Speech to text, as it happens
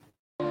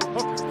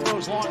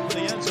goes long for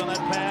the end zone. That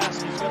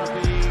pass, he's going to be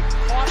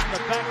caught in the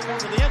back corner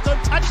of the end zone.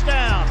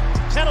 Touchdown,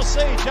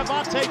 Tennessee,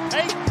 Javonte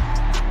Payton.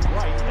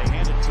 Right, they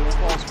hand it to him,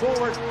 falls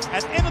forward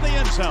and into the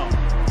end zone.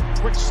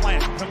 Quick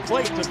slant,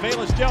 complete to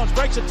Velus Jones.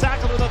 Breaks a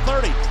tackle to the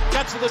 30,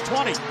 gets to the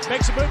 20,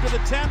 makes a move to the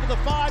 10, to the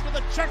 5, to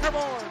the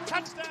checkerboard.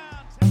 Touchdown.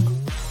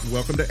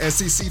 Welcome to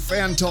SEC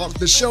Fan Talk,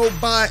 the show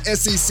by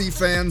SEC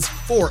fans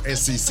for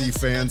SEC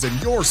fans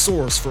and your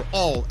source for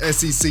all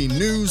SEC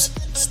news,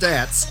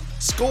 stats,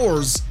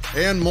 scores,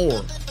 and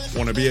more.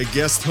 Want to be a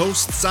guest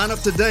host? Sign up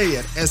today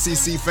at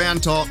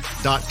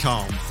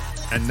secfantalk.com.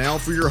 And now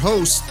for your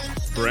hosts,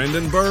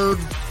 Brandon Bird,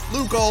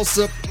 Luke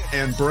Alsop,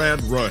 and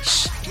Brad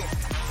Rush.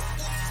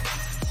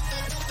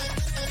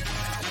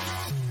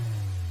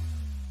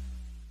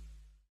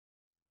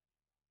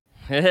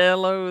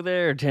 Hello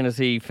there,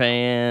 Tennessee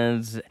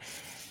fans.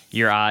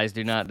 Your eyes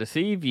do not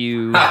deceive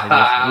you.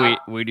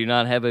 We do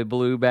not have a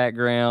blue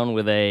background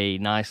with a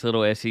nice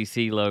little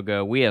SEC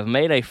logo. We have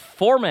made a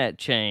format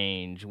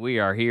change. We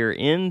are here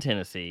in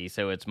Tennessee,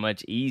 so it's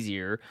much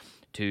easier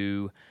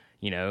to,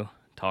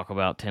 talk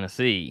about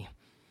Tennessee.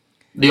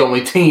 The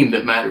only team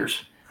that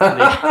matters.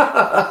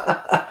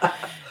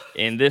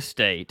 In this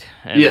state.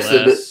 Yes,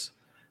 it is.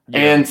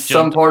 And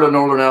some part of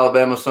northern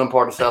Alabama, some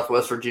part of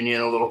southwest Virginia,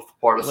 and a little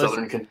part of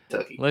southern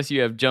Kentucky. Unless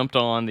you have jumped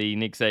on the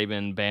Nick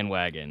Saban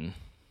bandwagon.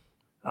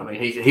 I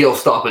mean, he'll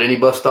stop at any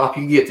bus stop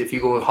you get if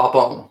you go and hop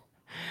on.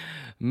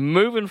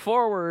 Moving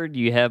forward,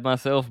 you have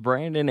myself,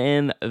 Brandon,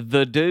 and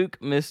the Duke,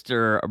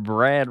 Mr.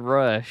 Brad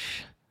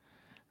Rush.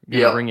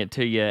 Going to bring it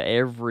to you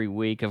every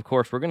week. Of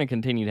course, we're going to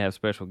continue to have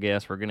special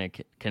guests. We're going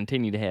to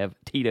continue to have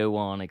Tito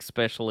on,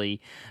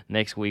 especially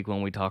next week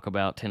when we talk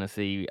about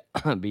Tennessee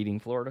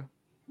beating Florida.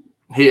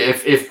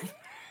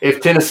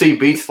 If Tennessee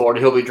beats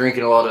Florida, he'll be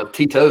drinking a lot of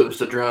Tito's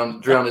to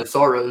drown his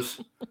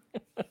sorrows.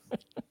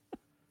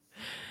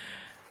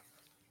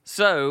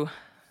 So,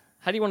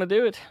 how do you want to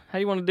do it? How do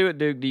you want to do it,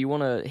 Duke? Do you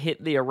want to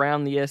hit the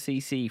around the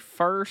SEC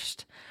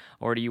first,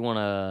 or do you want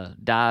to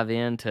dive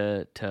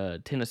into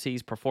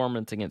Tennessee's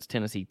performance against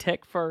Tennessee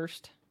Tech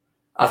first?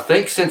 I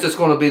think since it's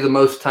going to be the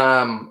most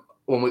time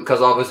because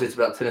obviously it's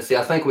about Tennessee,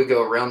 I think we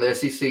go around the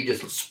SEC,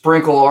 just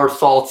sprinkle our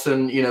salts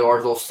and our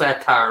little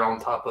satire on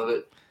top of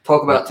it.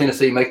 Talk about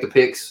Tennessee, make the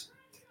picks,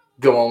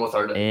 go on with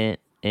our day.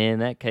 And in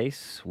that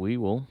case, we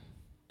will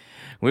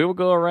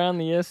go around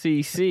the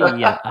SEC.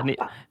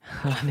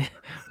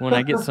 When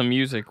I get some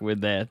music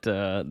with that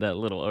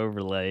little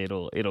overlay,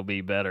 it'll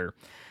be better.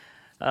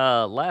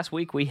 Last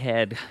week we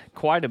had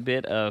quite a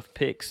bit of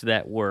picks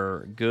that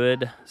were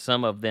good,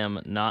 some of them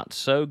not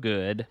so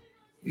good.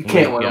 You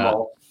can't win them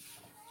all.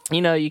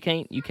 You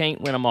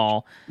can't win them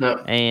all. No.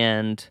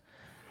 And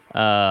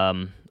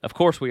of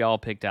course we all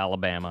picked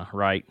Alabama,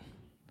 right?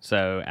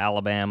 So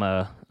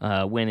Alabama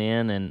went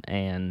in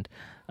and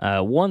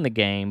won the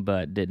game,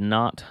 but did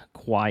not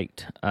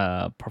quite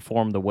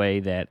perform the way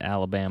that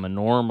Alabama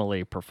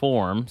normally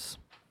performs.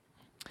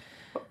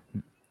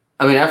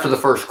 I mean, after the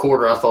first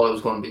quarter, I thought it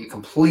was going to be a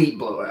complete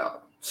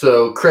blowout.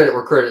 So credit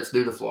where credit's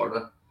due to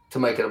Florida to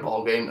make it a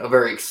ball game, a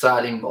very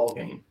exciting ball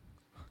game.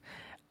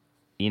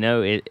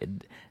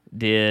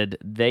 Did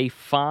they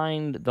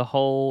find the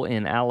hole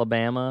in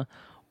Alabama,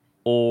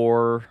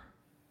 or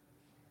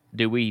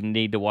do we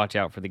need to watch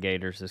out for the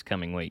Gators this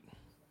coming week?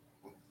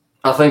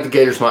 I think the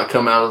Gators might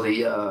come out of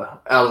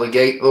the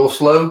gate a little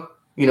slow,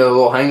 a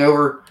little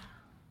hangover.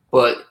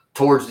 But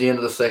towards the end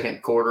of the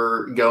second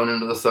quarter, going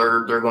into the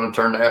third, they're going to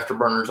turn the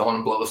afterburners on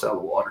and blow us out of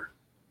the water.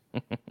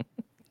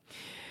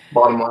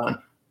 Bottom line.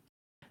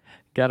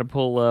 Got to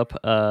pull up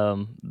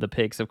the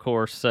picks, of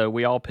course. So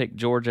we all picked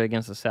Georgia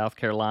against the South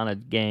Carolina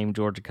game.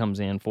 Georgia comes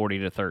in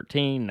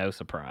 40-13. No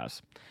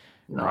surprise.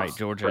 No right,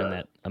 Georgia surprise. in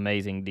that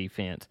amazing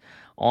defense.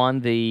 On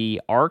the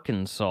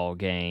Arkansas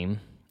game,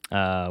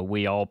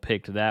 we all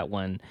picked that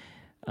one.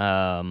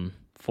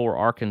 For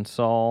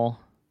Arkansas,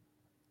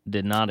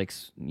 did not,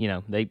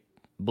 they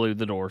blew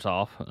the doors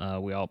off.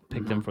 We all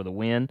picked them for the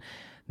win.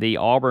 The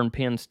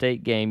Auburn-Penn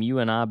State game, you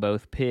and I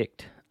both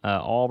picked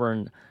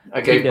Auburn.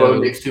 I gave Bo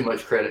Nix too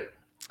much credit.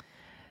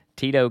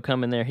 Tito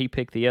come in there, he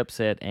picked the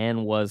upset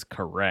and was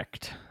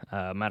correct.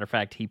 Matter of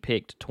fact, he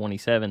picked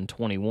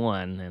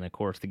 27-21, and of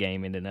course the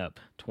game ended up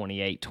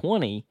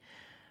 28-20.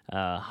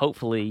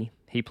 Hopefully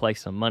he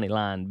placed some money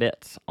line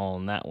bets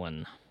on that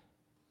one.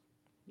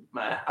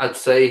 I'd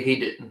say he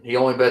didn't. He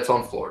only bets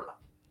on Florida.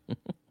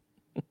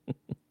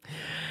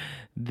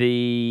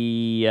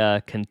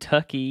 The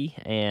Kentucky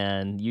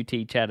and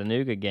UT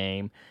Chattanooga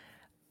game,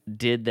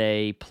 did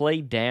they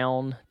play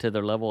down to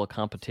their level of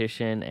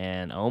competition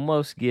and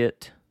almost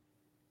get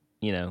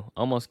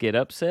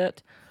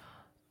upset?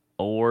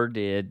 Or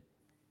did,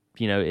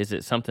 is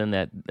it something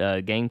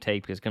that game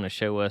tape is going to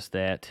show us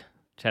that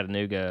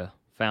Chattanooga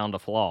found a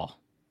flaw?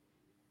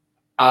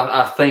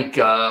 I think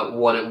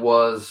what it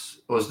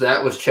was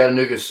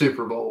Chattanooga's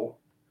Super Bowl,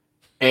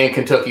 and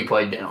Kentucky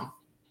played down.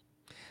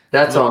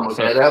 That's almost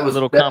okay. That was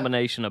a little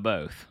combination of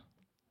both.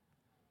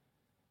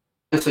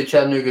 Obviously,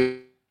 Chattanooga.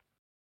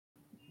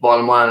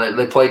 Bottom line,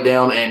 they played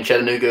down, and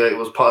Chattanooga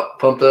was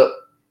pumped up,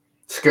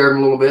 scared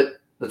them a little bit.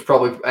 That's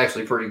probably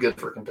actually pretty good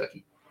for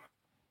Kentucky.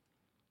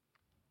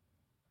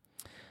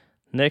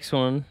 Next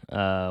one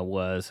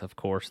was, of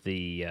course,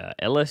 the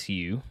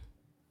LSU,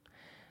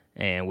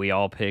 and we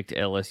all picked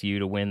LSU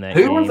to win that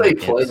game. Who were they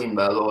playing,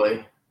 by the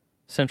way?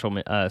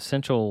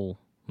 Central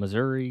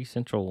Missouri,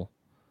 Central.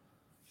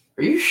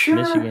 Are you sure?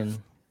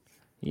 Michigan.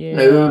 Yeah.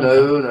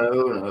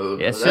 No.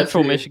 Yeah,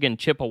 Central Michigan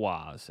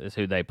Chippewas is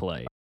who they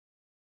played.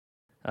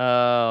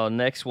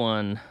 Next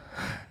one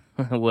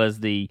was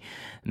the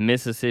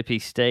Mississippi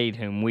State,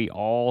 whom we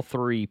all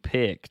three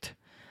picked.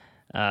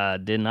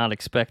 Did not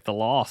expect the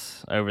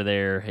loss over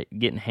there,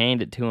 getting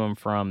handed to them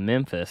from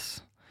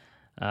Memphis.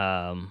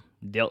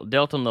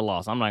 Dealt them the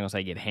loss. I'm not going to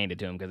say get handed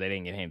to them because they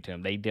didn't get handed to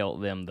them. They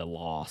dealt them the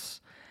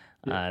loss.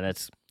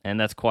 That's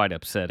quite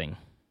upsetting.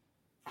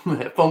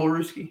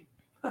 Fumblerooski.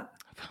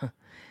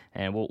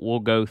 And we'll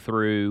go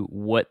through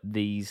what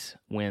these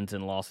wins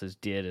and losses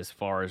did as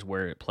far as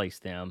where it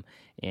placed them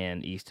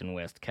in East and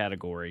West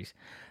categories.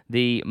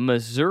 The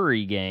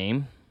Missouri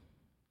game,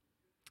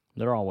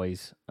 they're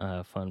always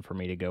fun for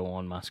me to go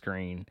on my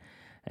screen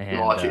and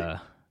watch it.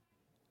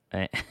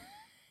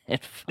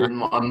 I'm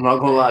not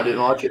gonna lie, I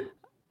didn't watch it.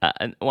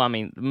 Well, I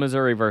mean,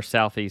 Missouri versus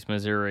Southeast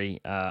Missouri.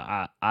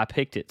 I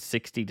picked it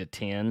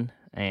 60-10,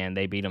 and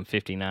they beat them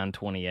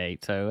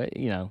 59-28. So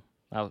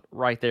I was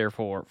right there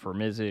for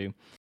Mizzou.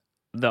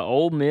 The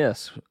Ole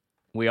Miss,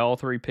 we all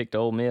three picked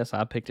Ole Miss.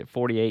 I picked it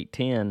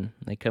 48-10.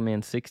 They come in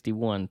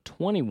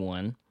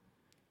 61-21.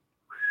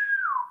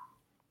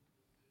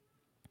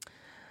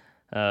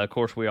 Of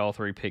course, we all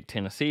three picked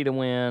Tennessee to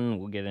win.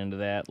 We'll get into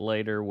that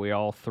later. We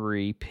all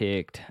three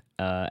picked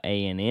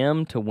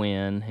A&M to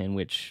win, in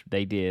which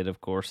they did, of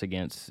course,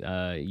 against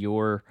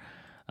your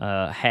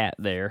hat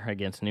there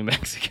against New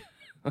Mexico.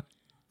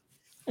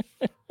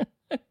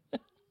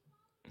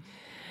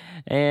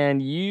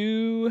 And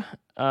you,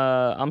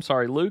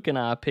 Luke and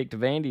I picked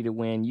Vandy to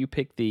win. You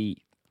picked the,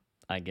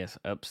 I guess,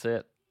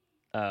 upset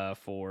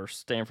for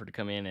Stanford to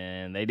come in,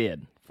 and they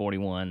did.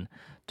 41-23,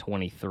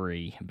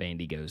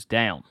 Vandy goes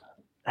down.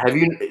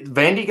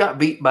 Vandy got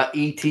beat by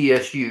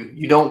ETSU.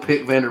 You don't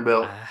pick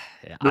Vanderbilt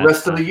the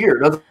rest of the year,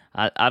 does it?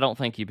 I don't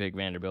think you pick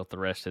Vanderbilt the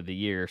rest of the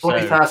year.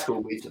 Plymouth High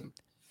School beats them.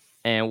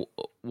 And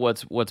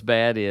what's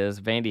bad is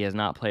Vandy has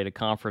not played a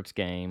conference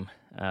game,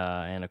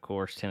 and of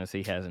course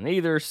Tennessee hasn't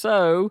either.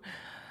 So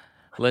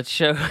let's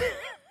show.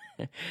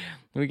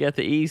 We got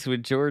the East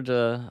with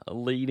Georgia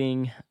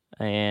leading,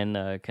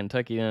 and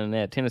Kentucky in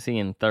that. Tennessee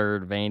in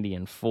third, Vandy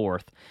in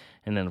fourth,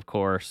 and then of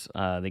course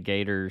the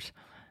Gators,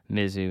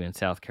 Mizzou, and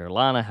South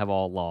Carolina have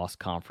all lost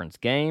conference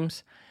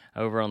games.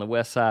 Over on the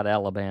west side,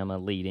 Alabama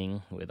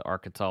leading with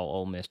Arkansas,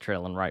 Ole Miss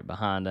trailing right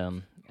behind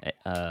them,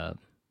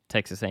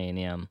 Texas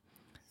A&M,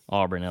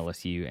 Auburn,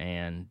 LSU,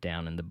 and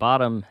down in the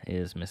bottom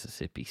is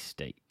Mississippi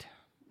State.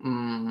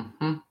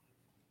 Mm-hmm.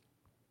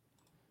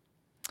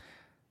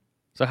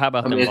 So how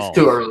about them it's balls?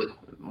 Too early.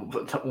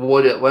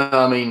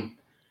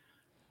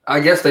 I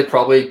guess they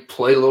probably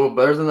played a little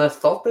better than I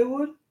thought they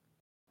would.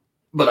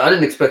 But I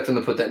didn't expect them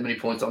to put that many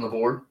points on the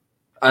board.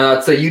 And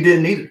I'd say you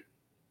didn't either.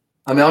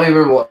 I don't even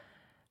remember what.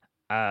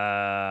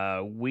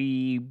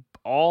 We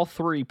all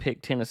three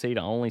picked Tennessee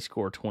to only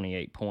score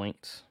 28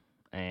 points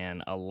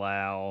and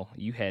allow.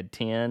 You had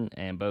 10,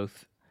 and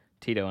both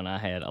Tito and I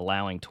had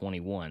allowing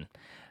 21.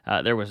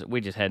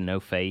 We just had no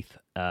faith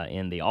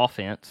in the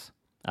offense.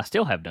 I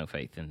still have no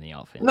faith in the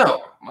offense.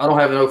 No, I don't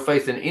have no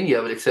faith in any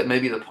of it except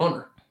maybe the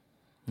punter.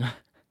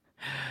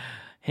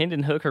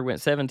 Hendon Hooker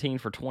went 17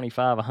 for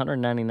 25,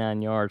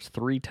 199 yards,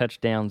 3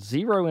 touchdowns,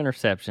 0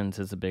 interceptions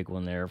is a big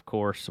one there. Of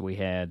course, we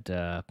had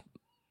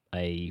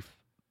Did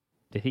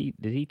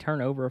he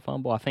turn over a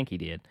fumble? I think he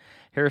did.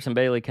 Harrison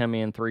Bailey come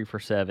in 3 for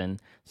 7,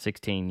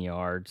 16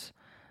 yards,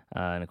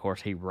 and of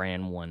course he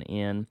ran one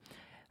in.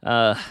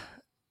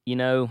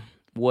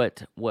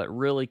 What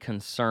really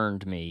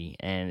concerned me,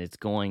 and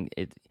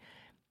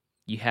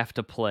you have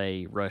to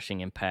play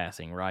rushing and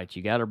passing, right?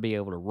 You got to be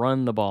able to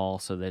run the ball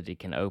so that it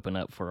can open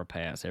up for a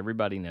pass.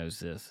 Everybody knows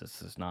this.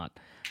 This is not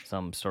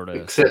some sort of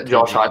except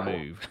Josh Heupel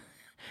move.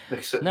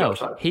 No,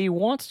 he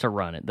wants to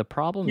run it. The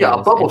problem is,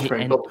 bubble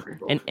screen,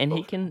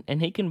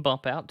 he can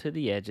bump out to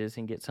the edges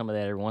and get some of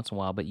that every once in a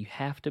while. But you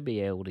have to be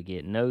able to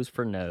get nose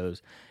for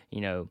nose,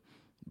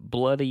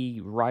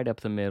 bloody right up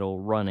the middle,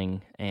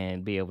 running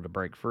and be able to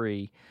break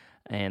free.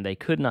 And they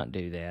could not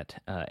do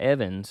that.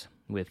 Evans,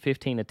 with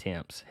 15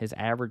 attempts, his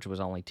average was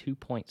only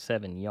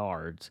 2.7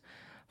 yards,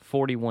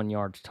 41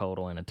 yards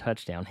total, and a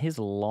touchdown. His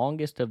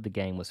longest of the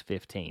game was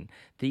 15.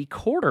 The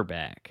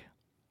quarterback,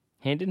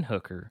 Hendon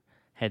Hooker,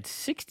 had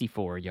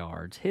 64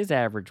 yards. His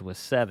average was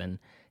 7.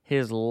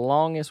 His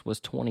longest was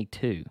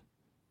 22.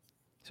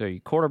 So your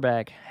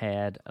quarterback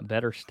had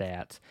better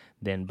stats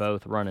than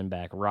both running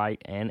back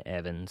Wright and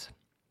Evans.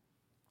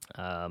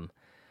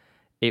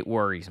 It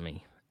worries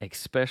me,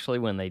 especially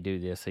when they do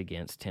this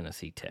against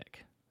Tennessee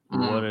Tech.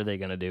 What are they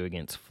going to do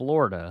against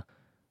Florida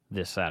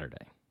this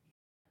Saturday?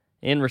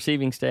 In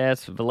receiving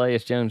stats,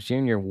 Velus Jones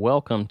Jr.,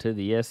 welcome to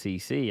the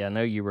SEC. I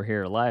know you were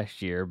here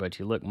last year, but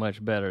you look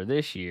much better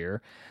this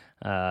year.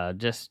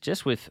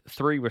 Just with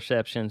 3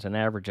 receptions, an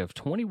average of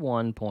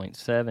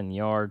 21.7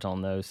 yards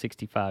on those,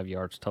 65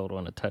 yards total,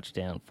 and a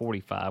touchdown,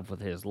 45 with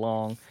his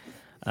long.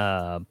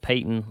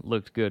 Peyton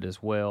looked good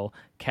as well.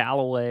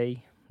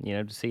 Callaway,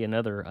 to see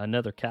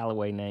another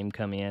Callaway name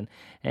come in,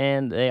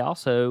 and they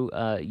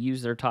also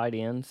use their tight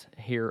ends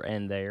here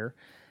and there.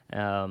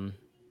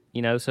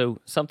 So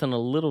something a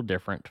little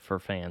different for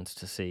fans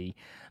to see.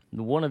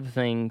 One of the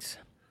things,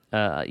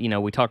 I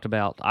talked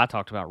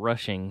about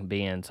rushing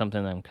being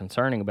something that I'm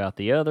concerning about.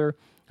 The other,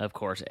 of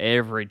course,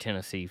 every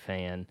Tennessee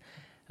fan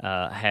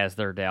has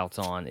their doubts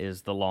on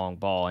is the long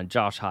ball, and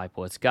Josh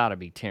Heupel, it's got to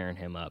be tearing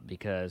him up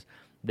because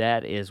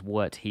that is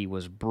what he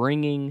was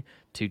bringing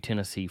to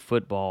Tennessee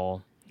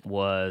football,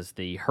 was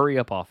the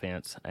hurry-up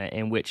offense,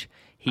 in which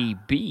he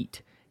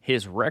beat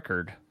his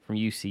record from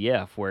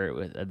UCF,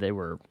 where they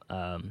were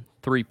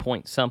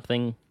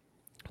 3-point-something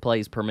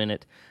plays per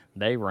minute.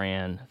 They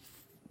ran,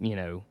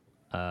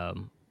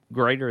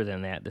 greater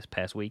than that this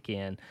past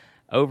weekend,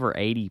 over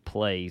 80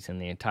 plays in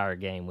the entire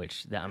game,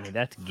 which,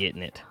 that's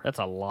getting it. That's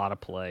a lot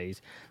of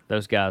plays.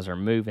 Those guys are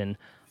moving.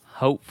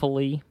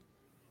 Hopefully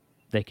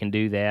they can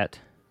do that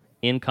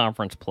in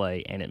conference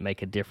play and it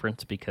make a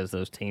difference because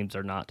those teams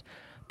are not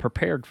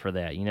prepared for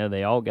that.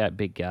 They all got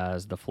big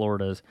guys. The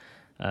Floridas,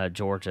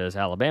 Georgias,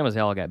 Alabamas, they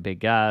all got big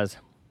guys.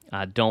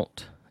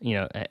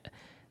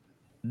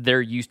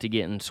 They're used to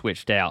getting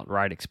switched out,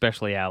 right?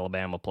 Especially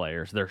Alabama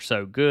players. They're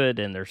so good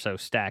and they're so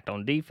stacked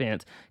on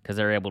defense because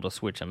they're able to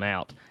switch them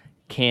out.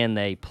 Can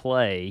they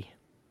play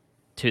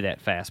to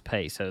that fast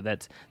pace? So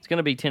it's going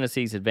to be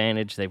Tennessee's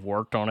advantage. They've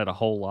worked on it a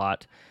whole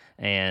lot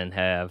and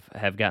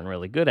have gotten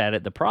really good at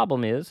it. The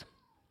problem is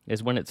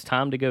when it's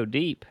time to go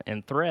deep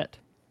and threat,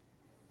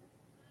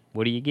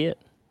 what do you get?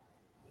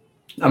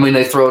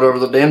 They throw it over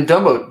the damn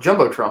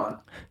jumbotron.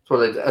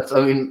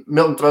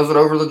 Milton throws it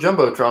over the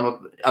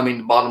jumbotron.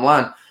 The bottom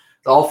line,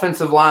 the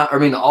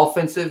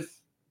offensive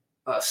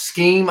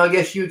scheme, I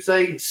guess you'd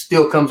say,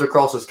 still comes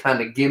across as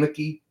kind of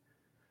gimmicky.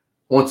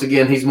 Once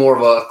again, he's more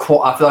of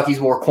I feel like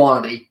he's more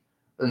quantity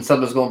than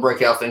something's going to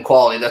break out than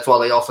quality. That's why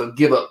they also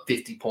give up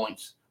 50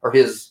 points, or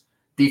his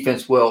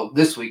defense will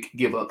this week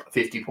give up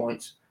 50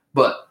 points.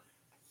 But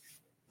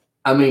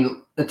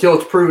until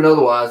it's proven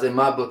otherwise, in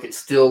my book, it's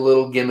still a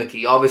little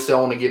gimmicky. Obviously, I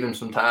want to give him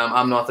some time.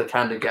 I'm not the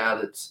kind of guy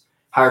that's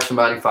hire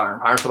somebody, fire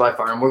him.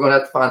 We're going to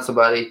have to find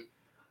somebody,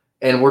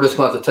 and we're just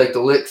going to have to take the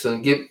licks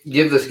and give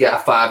this guy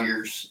 5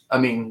 years.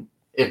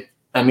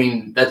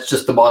 That's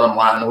just the bottom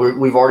line.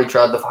 We've already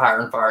tried the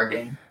hire and fire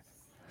game.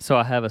 So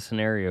I have a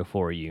scenario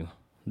for you.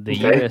 The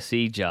Okay.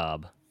 USC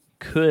job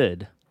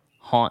could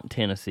haunt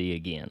Tennessee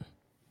again.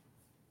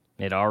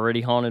 It already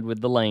haunted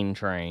with the Lane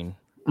train.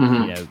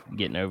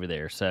 Getting over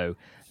there. So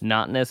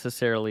not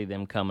necessarily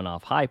them coming to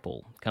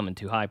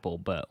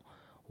Heupel, but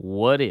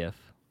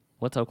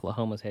what's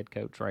Oklahoma's head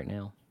coach right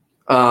now?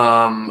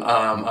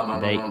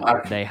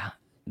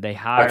 They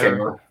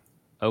hired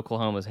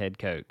Oklahoma's head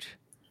coach.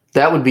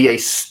 That would be a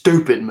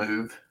stupid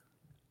move.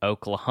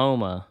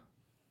 Oklahoma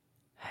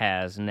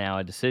has now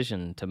a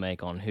decision to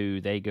make on who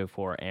they go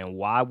for, and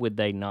why would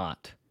they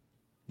not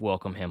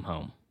welcome him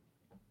home?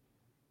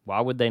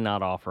 Why would they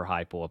not offer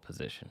Heupel a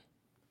position?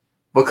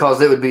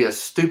 Because it would be a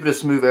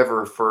stupidest move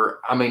ever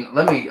I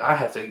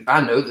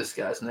know this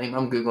guy's name.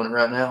 I'm Googling it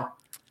right now.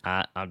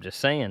 I'm just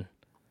saying.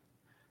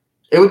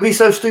 It would be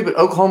so stupid.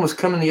 Oklahoma's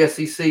coming to the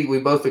SEC. We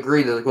both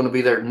agree that they're going to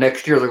be there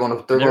next year. They're going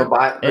to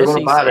buy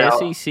it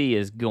out. SEC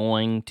is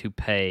going to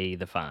pay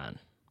the fine.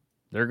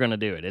 They're going to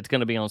do it. It's going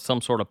to be on some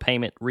sort of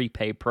payment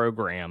repay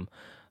program.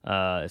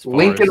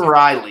 Lincoln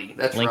Riley.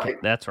 That's Lincoln,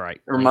 right. That's right.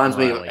 It reminds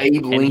me of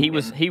Abe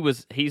Lincoln.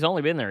 And he's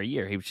only been there a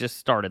year. He was just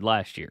started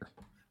last year.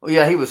 Well,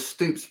 yeah, he was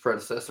Stoops'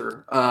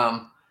 predecessor.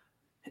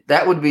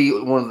 That would be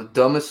one of the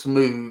dumbest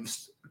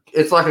moves.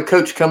 It's like a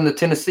coach coming to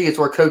Tennessee. It's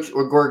where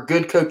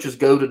good coaches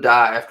go to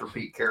die after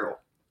Pete Carroll,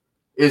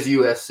 is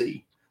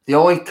USC. The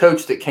only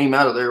coach that came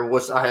out of there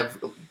was, I have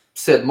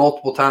said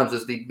multiple times,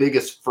 is the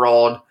biggest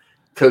fraud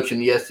coach in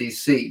the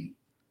SEC.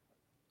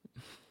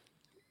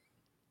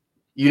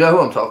 You know who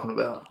I'm talking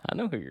about. I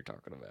know who you're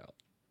talking about.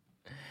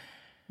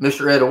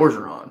 Mr. Ed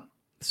Orgeron.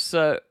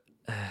 So,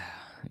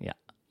 yeah.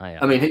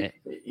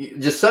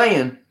 Just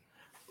saying,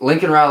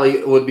 Lincoln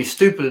Riley would be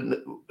stupid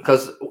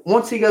because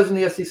once he goes in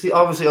the SEC,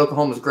 obviously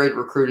Oklahoma's great at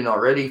recruiting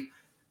already.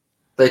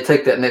 They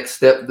take that next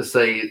step to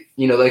say,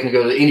 they can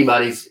go to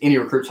any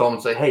recruit's home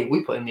and say, hey,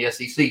 we play in the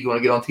SEC. You want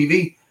to get on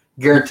TV?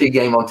 Guaranteed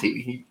game on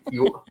TV.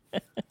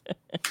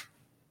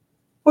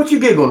 What you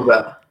giggling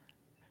about?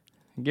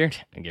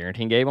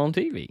 Guaranteed game on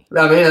TV.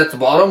 That's the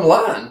bottom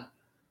line.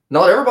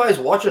 Not everybody's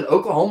watching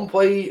Oklahoma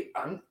play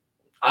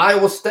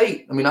Iowa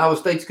State. Iowa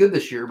State's good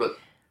this year, but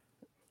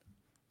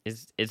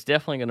it's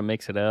definitely going to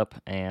mix it up.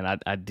 And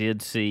I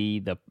did see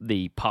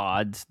the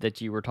pods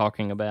that you were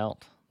talking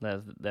about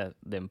that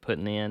them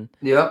putting in.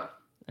 Yep.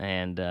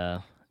 And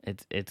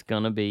it's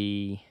going to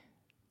be.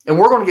 And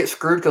we're going to get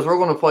screwed because we're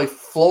going to play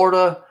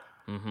Florida,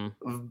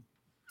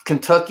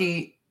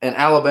 Kentucky, and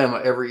Alabama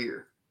every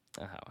year.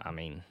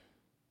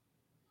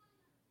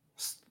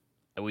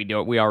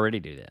 We already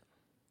do that.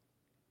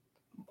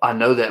 I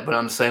know that, but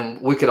I'm saying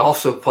we could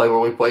also play where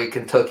we play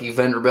Kentucky,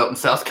 Vanderbilt, and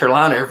South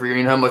Carolina every year.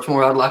 You know how much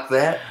more I'd like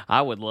that?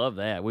 I would love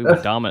that. We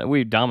would dominate.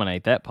 We'd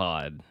dominate that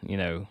pod.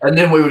 And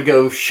then we would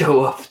go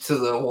show up to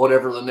the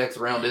whatever the next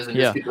round is and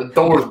just get the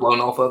doors blown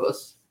off of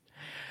us.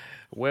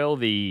 Well,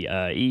 the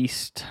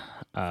East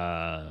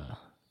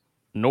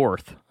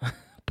North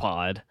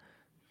pod,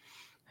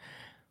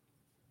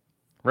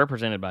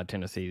 represented by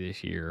Tennessee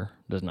this year,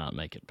 does not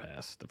make it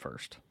past the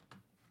first.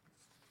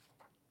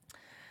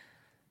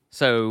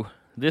 So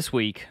this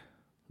week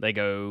they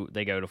go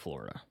to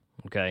Florida.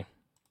 Okay.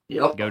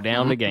 Yep. Go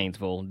down to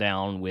Gainesville,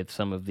 down with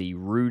some of the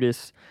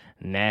rudest,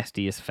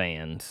 nastiest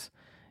fans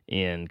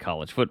in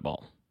college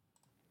football.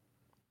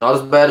 Not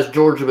as bad as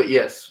Georgia, but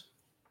yes.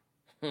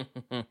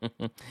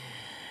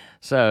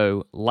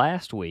 So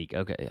last week,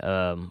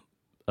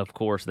 of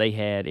course, they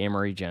had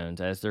Emory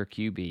Jones as their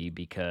QB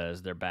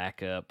because their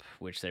backup,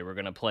 which they were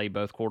going to play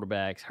both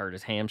quarterbacks, hurt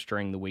his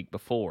hamstring the week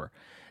before.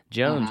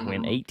 Jones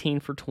went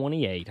 18 for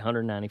 28,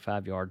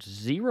 195 yards,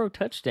 0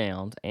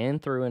 touchdowns, and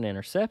threw an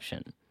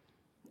interception.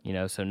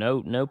 So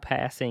no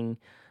passing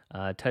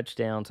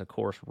touchdowns. Of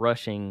course,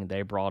 rushing,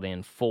 they brought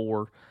in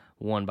 4,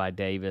 1 by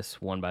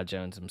Davis, 1 by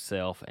Jones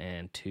himself,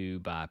 and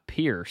 2 by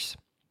Pierce.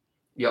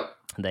 Yep.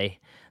 They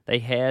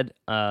had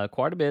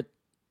quite a bit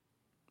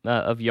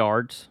of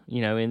yards,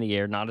 in the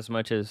air. Not as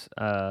much as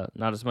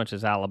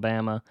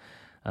Alabama.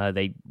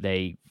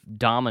 They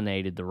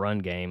dominated the run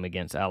game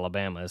against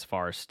Alabama as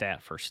far as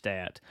stat for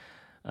stat.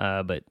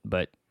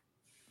 But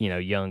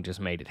Young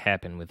just made it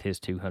happen with his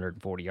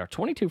 240 yards,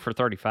 22 for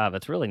 35.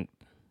 That's really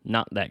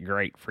not that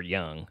great for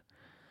Young.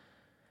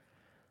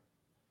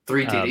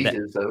 3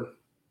 TDs though.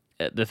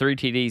 The 3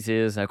 TDs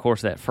is, of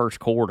course, that first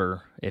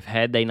quarter.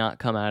 Had they not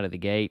come out of the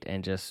gate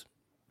and just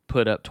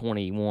put up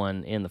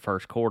 21 in the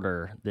first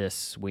quarter,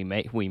 we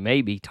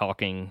may be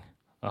talking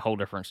a whole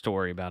different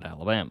story about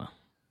Alabama.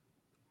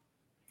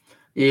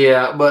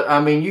 Yeah, but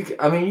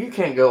you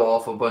can't go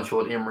off a bunch of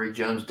what Emory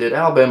Jones did.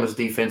 Alabama's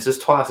defense is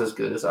twice as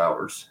good as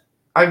ours.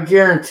 I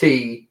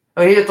guarantee.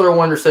 He did throw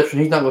 1 interception.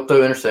 He's not going to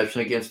throw an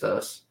interception against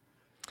us.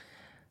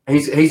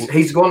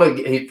 He's going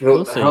to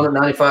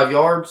 195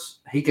 yards.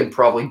 He can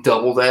probably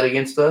double that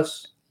against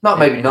us. Not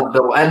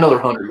double. Add another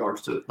 100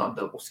 yards to it. Not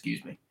double.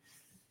 Excuse me.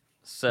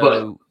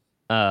 So,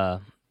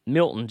 Joe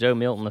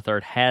Milton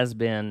III has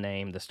been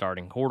named the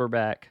starting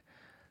quarterback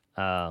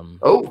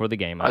for the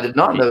game. I did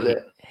not know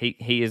that.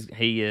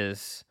 He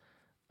is.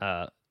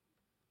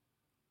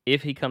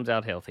 If he comes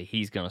out healthy,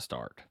 he's going to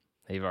start.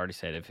 They've already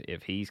said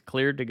if he's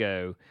cleared to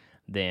go,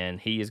 then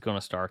he is going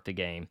to start the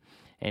game.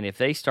 And if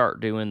they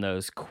start doing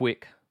those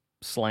quick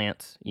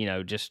slants,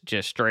 just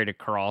straight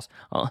across,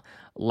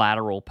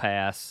 lateral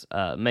pass,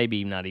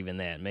 maybe not even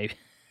that,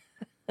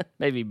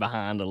 maybe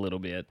behind a little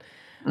bit.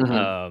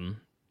 Mm-hmm.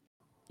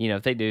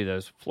 If they do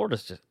those,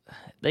 Florida's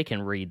they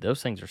can read.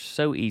 Those things are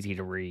so easy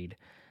to read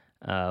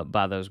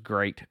by those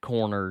great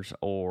corners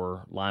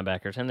or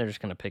linebackers, and they're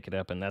just going to pick it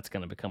up, and that's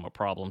going to become a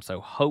problem. So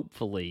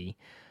hopefully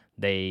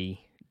they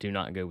do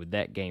not go with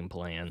that game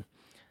plan.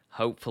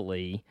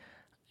 Hopefully,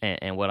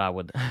 and what I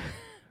would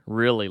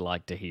really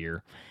like to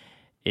hear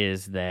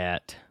is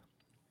that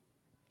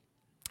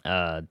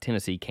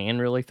Tennessee can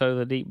really throw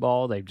the deep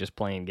ball. They've just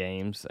playing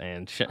games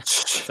and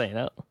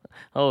saying,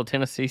 oh,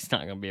 Tennessee's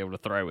not going to be able to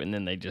throw it, and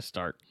then they just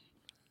start.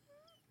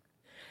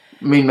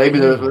 Maybe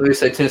they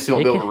say Tennessee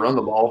won't be able to run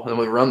the ball, and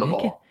we run the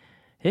ball.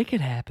 It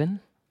could happen.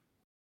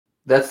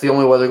 That's the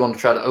only way they're going to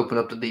try to open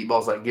up the deep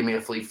balls. Like, give me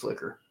a flea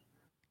flicker.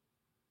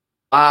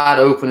 Wide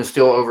open and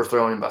still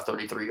overthrowing him by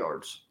 33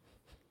 yards.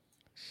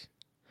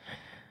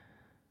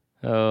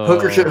 Oh.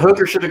 Hooker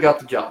should have got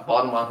the job.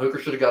 Bottom line, Hooker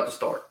should have got the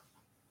start.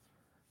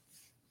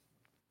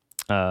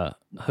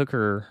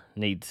 Hooker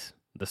needs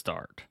the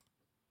start,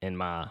 in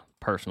my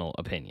personal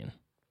opinion.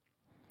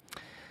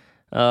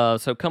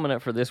 So coming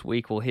up for this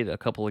week, we'll hit a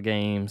couple of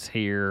games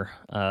here.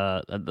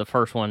 The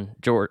first one,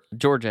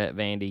 Georgia at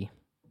Vandy.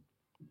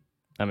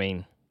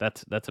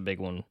 That's a big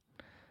one.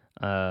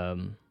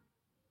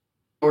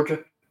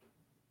 Georgia.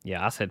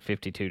 Yeah, I said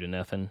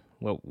 52-0.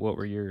 What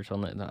were yours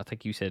on that? I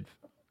think you said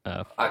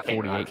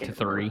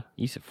 48-3.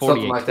 You said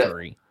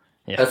 48-3.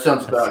 Yeah, that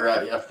sounds about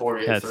right. Yeah,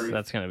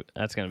 48-3.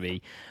 That's gonna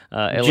be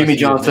Jimmy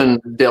Johnson,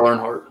 Dale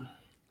Earnhardt.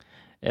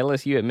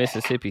 LSU at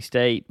Mississippi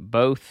State.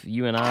 Both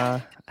you and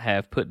I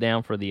have put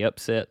down for the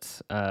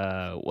upsets.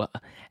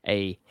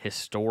 A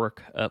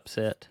historic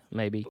upset,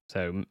 maybe.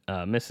 So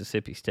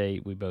Mississippi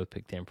State, we both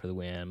picked them for the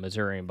win.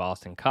 Missouri and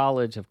Boston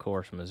College, of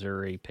course,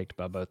 Missouri picked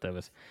by both of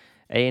us.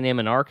 A&M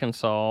and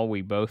Arkansas,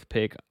 we both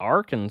pick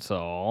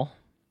Arkansas.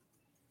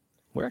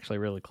 We're actually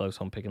really close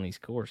on picking these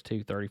scores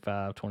too.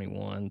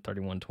 35-21,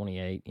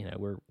 31-28.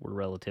 We're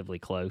relatively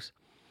close.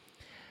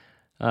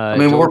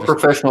 We're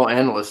professional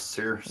analysts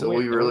here, so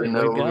we really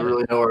know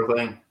our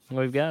thing.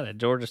 We've got it.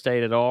 Georgia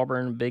State at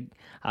Auburn.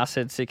 I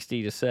said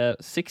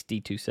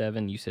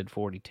 60-7. You said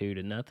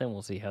 42-0.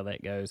 We'll see how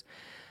that goes.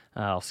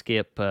 I'll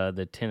skip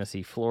the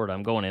Tennessee, Florida.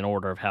 I'm going in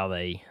order of how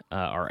they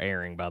are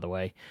airing, by the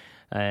way.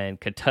 And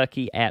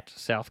Kentucky at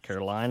South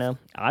Carolina.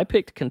 I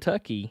picked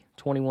Kentucky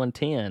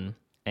 21-10.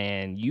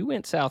 and you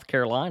went South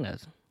Carolina.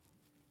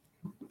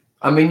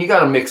 I mean, you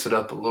got to mix it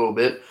up a little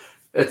bit.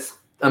 It's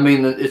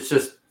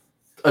just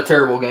a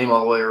terrible game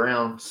all the way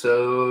around.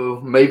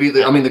 So maybe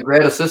the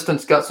grad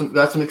assistant's got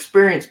some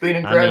experience being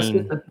a grad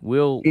assistant.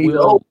 Will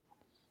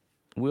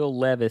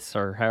Levis,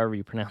 or however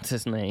you pronounce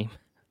his name.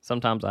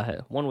 Sometimes I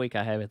have 1 week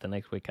I have it, the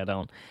next week I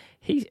don't.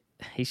 He's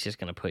just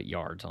going to put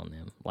yards on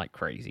them like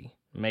crazy,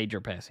 major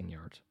passing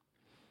yards.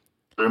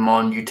 Put him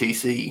on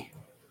UTC.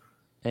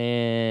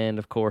 And,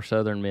 of course,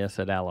 Southern Miss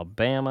at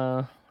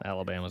Alabama.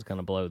 Alabama's going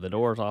to blow the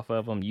doors off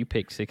of them. You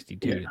picked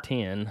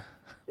 62-10.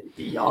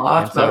 Yeah,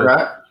 that's about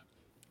right.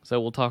 So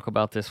we'll talk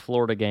about this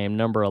Florida game.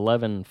 Number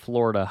 11,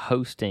 Florida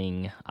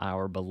hosting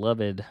our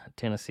beloved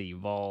Tennessee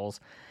Vols.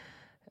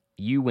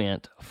 You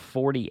went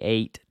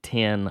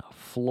 48-10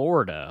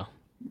 Florida.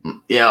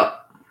 Yeah.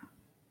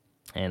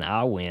 And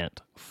I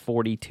went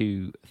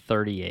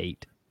 42-38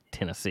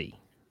 Tennessee.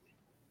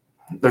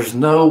 There's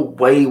no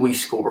way we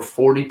score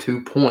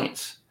 42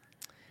 points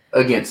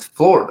against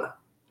Florida.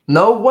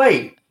 No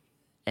way.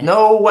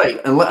 No way.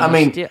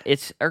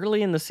 It's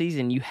early in the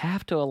season. You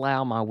have to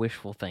allow my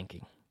wishful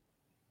thinking.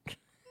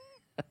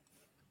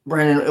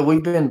 Brandon,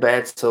 we've been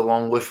bad so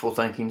long. Wishful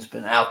thinking's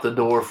been out the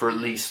door for at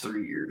least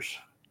 3 years.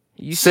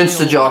 Since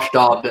the Josh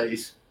Dobb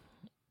days.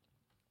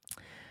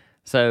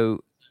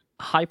 So,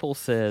 Heupel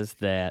says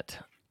that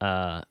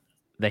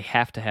they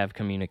have to have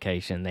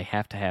communication. They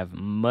have to have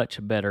much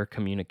better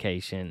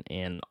communication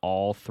in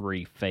all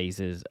three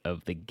phases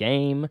of the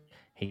game.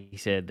 He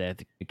said that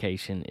the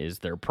communication is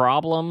their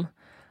problem.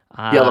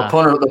 The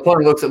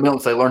punter looks at Milton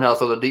and says, "Learn how to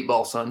throw the deep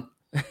ball, son."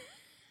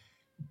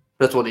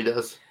 That's what he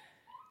does.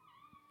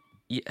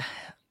 Yeah.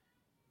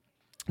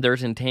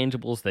 There's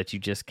intangibles that you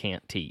just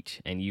can't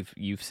teach, and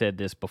you've said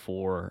this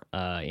before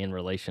in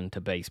relation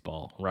to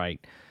baseball, right?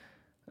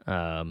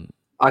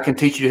 I can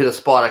teach you to hit a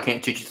spot. I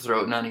can't teach you to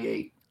throw at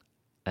 98.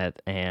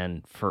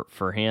 And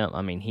for him,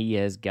 I mean, he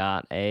has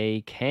got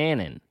a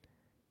cannon.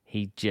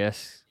 He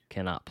just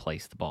cannot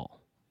place the ball.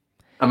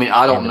 I mean,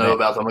 I don't know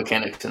about the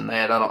mechanics in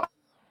that.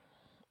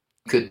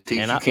 You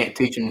can't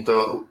teach him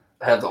to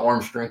have the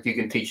arm strength. You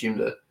can teach him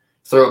to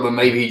throw it, but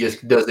maybe he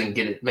just doesn't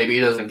get it. Maybe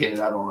he doesn't get it.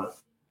 I don't know.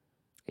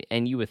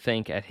 And you would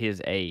think at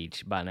his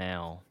age by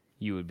now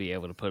you would be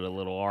able to put a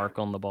little arc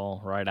on the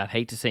ball, right? I'd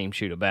hate to see him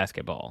shoot a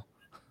basketball.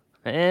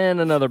 And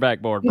another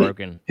backboard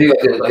broken. He got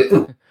it like,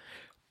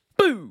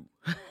 boo!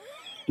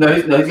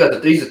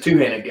 He's a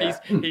two-handed guy.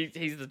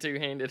 He's the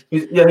two-handed.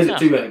 He's a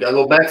two-handed guy. A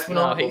little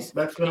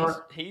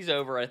backspin He's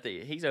over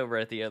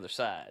at the other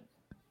side.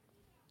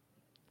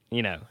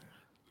 You know,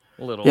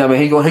 a little. Yeah, I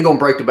mean, he gonna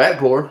break the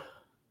backboard.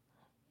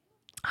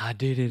 I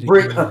did it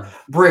again.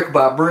 Brick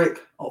by brick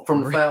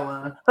from the foul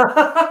line.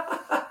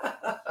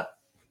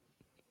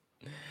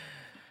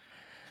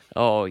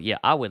 Oh yeah,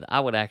 I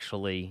would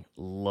actually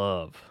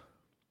love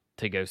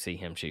to go see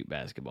him shoot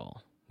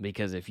basketball,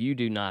 because if you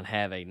do not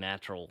have a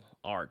natural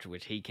arch,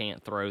 which he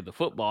can't throw the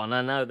football, and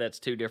I know that's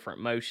two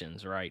different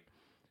motions, right?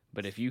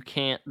 But if you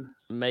can't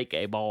make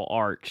a ball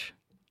arch,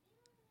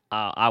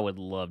 I would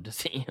love to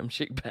see him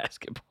shoot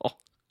basketball.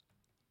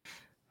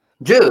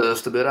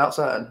 Just a bit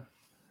outside.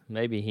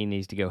 Maybe he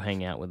needs to go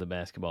hang out with the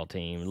basketball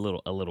team,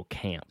 a little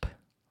camp,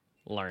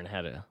 learn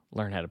how to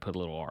put a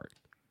little arch.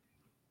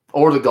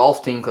 Or the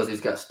golf team, because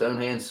he's got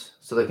stone hands,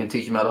 so they can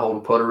teach him how to hold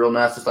a putter real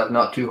nice. It's like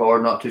not too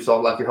hard, not too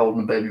soft, like you're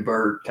holding a baby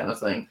bird kind of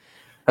thing.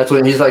 That's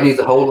what he's like. Needs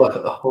to hold like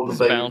a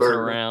baby bird.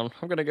 Around.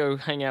 I'm gonna go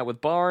hang out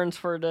with Barnes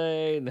for a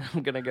day. Then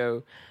I'm gonna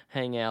go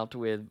hang out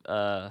with.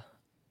 I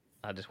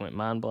just went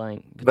mind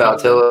blank.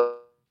 Valtella.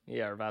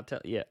 Yeah, or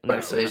Valtella. Yeah.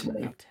 No, say his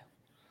name.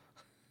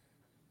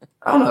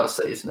 I don't know how to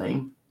say his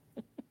name.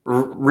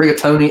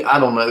 Rigatoni. I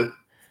don't know.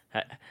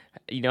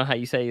 You know how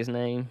you say his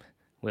name?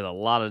 With a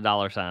lot of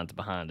dollar signs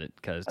behind it,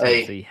 because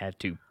Tennessee had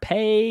to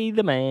pay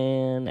the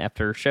man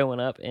after showing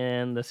up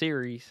in the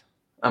series.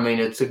 I mean,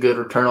 it's a good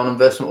return on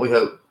investment, we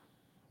hope.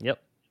 Yep.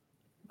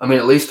 I mean,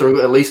 at least they're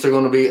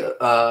going to be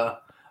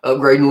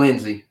upgrading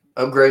Lindsey,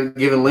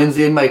 giving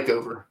Lindsey a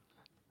makeover.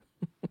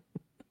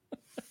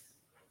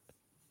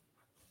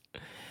 I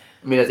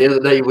mean, at the end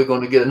of the day, we're going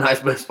to get a nice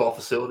baseball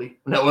facility.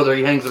 Now, whether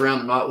he hangs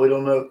around or not, we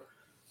don't know.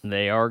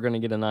 They are going to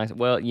get a nice.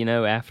 Well, you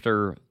know,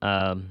 after.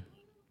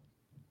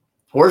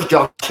 Where's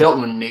Josh Helton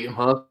when you need him,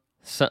 huh?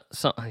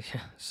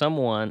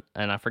 Someone,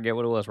 and I forget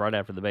what it was, right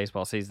after the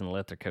baseball season,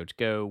 let their coach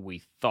go.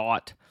 We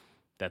thought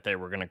that they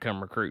were going to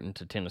come recruiting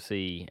to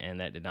Tennessee, and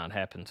that did not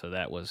happen. So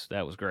that was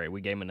great.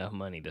 We gave him enough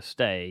money to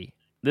stay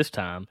this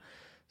time.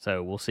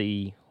 So we'll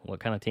see what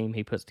kind of team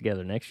he puts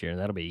together next year,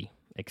 and that'll be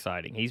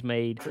exciting. He's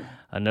made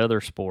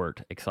another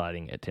sport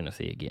exciting at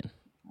Tennessee again.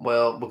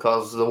 Well,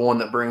 because the one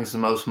that brings the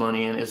most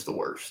money in is the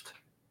worst.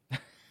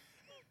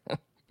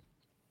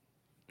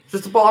 It's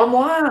just the bottom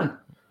line.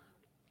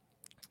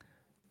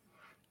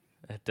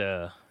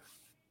 Could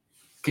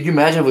you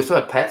imagine if we still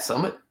had Pat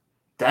Summitt?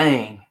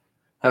 Dang.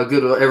 How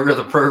good would every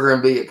other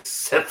program be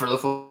except for the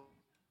football?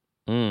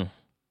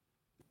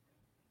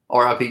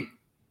 R.I.P.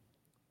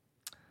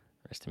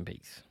 Rest in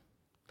peace.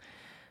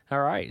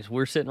 All right.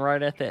 We're sitting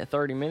right at that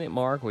 30-minute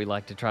mark. We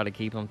like to try to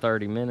keep them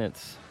 30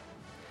 minutes.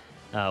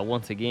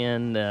 Once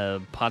again,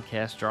 the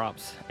podcast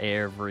drops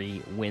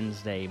every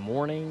Wednesday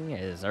morning.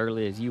 As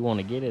early as you want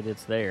to get it,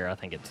 it's there. I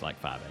think it's like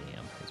 5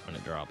 a.m. is when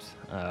it drops.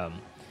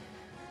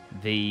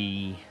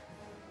 The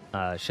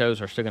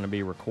shows are still going to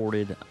be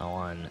recorded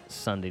on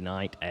Sunday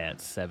night at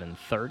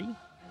 7:30.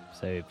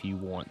 So if you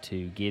want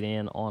to get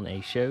in on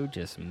a show,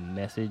 just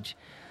message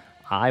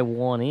I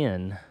want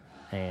in,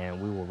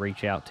 and we will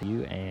reach out to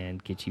you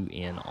and get you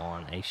in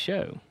on a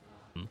show.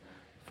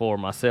 For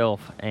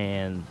myself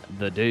and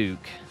the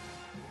Duke,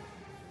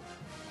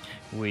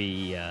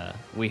 we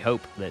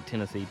hope that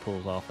Tennessee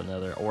pulls off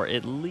another, or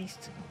at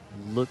least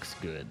looks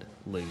good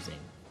losing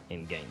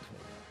in Gainesville.